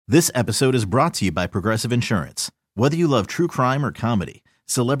This episode is brought to you by Progressive Insurance. Whether you love true crime or comedy,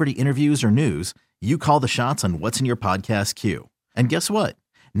 celebrity interviews or news, you call the shots on what's in your podcast queue. And guess what?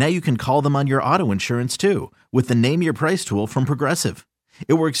 Now you can call them on your auto insurance too with the Name Your Price tool from Progressive.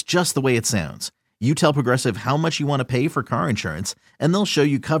 It works just the way it sounds. You tell Progressive how much you want to pay for car insurance, and they'll show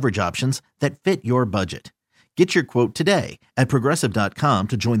you coverage options that fit your budget. Get your quote today at Progressive.com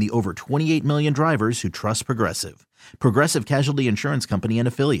to join the over 28 million drivers who trust Progressive. Progressive Casualty Insurance Company and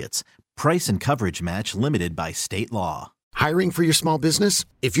Affiliates. Price and coverage match limited by state law. Hiring for your small business?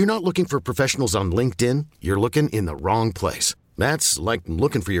 If you're not looking for professionals on LinkedIn, you're looking in the wrong place. That's like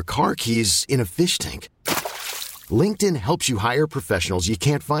looking for your car keys in a fish tank. LinkedIn helps you hire professionals you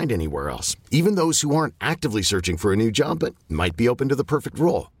can't find anywhere else, even those who aren't actively searching for a new job but might be open to the perfect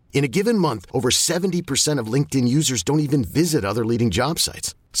role. In a given month, over 70% of LinkedIn users don't even visit other leading job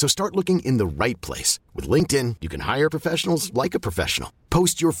sites. So start looking in the right place. With LinkedIn, you can hire professionals like a professional.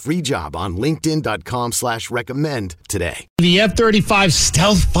 Post your free job on linkedin.com/recommend today. The F-35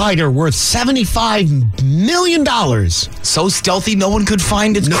 stealth fighter worth $75 million. So stealthy, no one could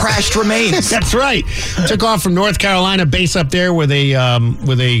find its crashed remains. That's right. Took off from North Carolina, base up there with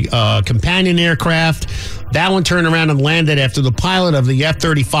a companion aircraft. That one turned around and landed after the pilot of the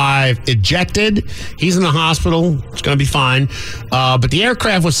F-35 ejected. He's in the hospital. It's going to be fine. But the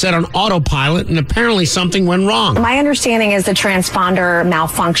aircraft was set on autopilot, and apparently something went wrong. My understanding is the transponder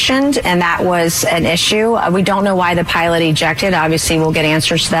malfunctioned, and that was an issue. We don't know why the pilot ejected. Obviously, we'll get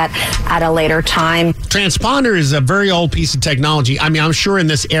answers to that at a later time. Transponder is a very old piece of technology. I mean, I'm sure in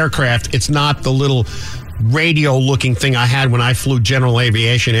this aircraft, it's not the little radio-looking thing I had when I flew general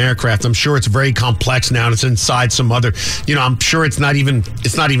aviation aircraft. I'm sure it's very complex now, and it's inside some other, I'm sure it's not even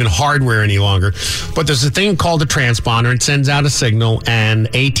hardware any longer. But there's a thing called a transponder. It sends out a signal, and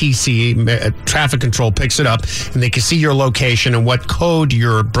ATC, traffic control, picks it up, and they can see your location and what code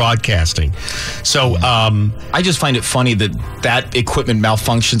you're broadcasting. So I just find it funny that equipment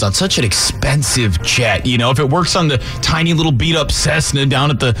malfunctions on such an expensive jet. If it works on the tiny little beat-up Cessna down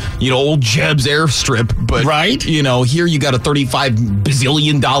at the old Jeb's airstrip, but, right? Here you got a $35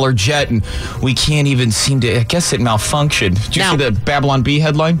 bazillion jet, and we can't even seem to, I guess it malfunctioned. Did you see the Babylon Bee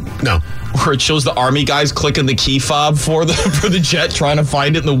headline? No. Where it shows the Army guys clicking the key fob for the jet, trying to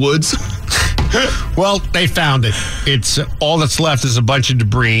find it in the woods. Well, they found it. It's all that's left is a bunch of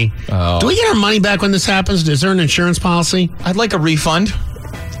debris. Do we get our money back when this happens? Is there an insurance policy? I'd like a refund.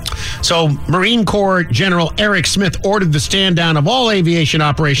 So, Marine Corps General Eric Smith ordered the stand down of all aviation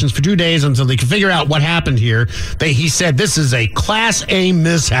operations for 2 days until they can figure out what happened here. He said this is a Class A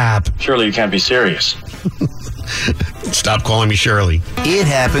mishap. Surely you can't be serious. Stop calling me Shirley. It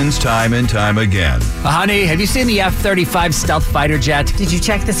happens time and time again. Honey, have you seen the F-35 stealth fighter jet? Did you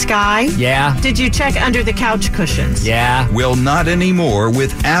check the sky? Yeah. Did you check under the couch cushions? Yeah. Well, not anymore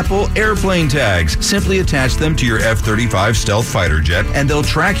with Apple airplane tags. Simply attach them to your F-35 stealth fighter jet, and they'll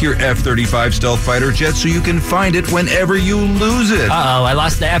track your F-35 stealth fighter jet so you can find it whenever you lose it. Uh-oh, I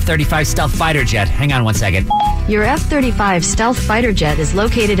lost the F-35 stealth fighter jet. Hang on one second. Your F-35 stealth fighter jet is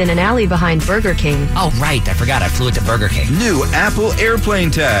located in an alley behind Burger King. Oh, right. I forgot. I flew it to Burger King. New Apple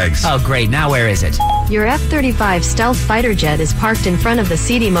airplane tags. Oh, great. Now where is it? Your F-35 stealth fighter jet is parked in front of the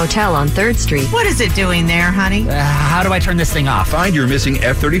Seedy Motel on 3rd Street. What is it doing there, honey? How do I turn this thing off? Find your missing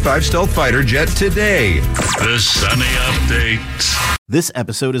F-35 stealth fighter jet today. The Sunny Update. This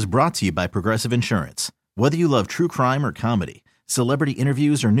episode is brought to you by Progressive Insurance. Whether you love true crime or comedy, celebrity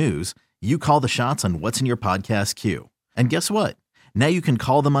interviews or news, you call the shots on what's in your podcast queue. And guess what? Now you can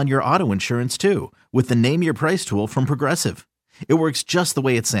call them on your auto insurance too with the Name Your Price tool from Progressive. It works just the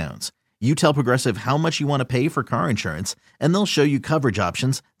way it sounds. You tell Progressive how much you want to pay for car insurance, and they'll show you coverage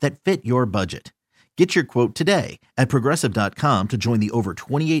options that fit your budget. Get your quote today at Progressive.com to join the over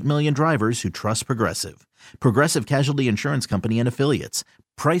 28 million drivers who trust Progressive. Progressive Casualty Insurance Company and Affiliates.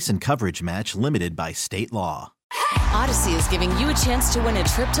 Price and coverage match limited by state law. Odyssey is giving you a chance to win a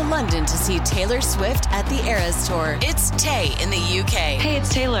trip to London to see Taylor Swift at the Eras Tour. It's Tay in the UK. Hey,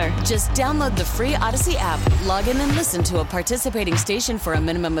 it's Taylor. Just download the free Odyssey app, log in and listen to a participating station for a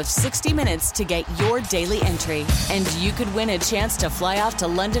minimum of 60 minutes to get your daily entry. And you could win a chance to fly off to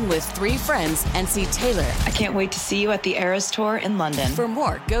London with 3 friends and see Taylor. I can't wait to see you at the Eras Tour in London. For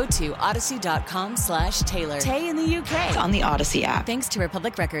more, go to odyssey.com/Taylor. Tay in the UK. It's on the Odyssey app. Thanks to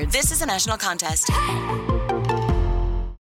Republic Records. This is a national contest.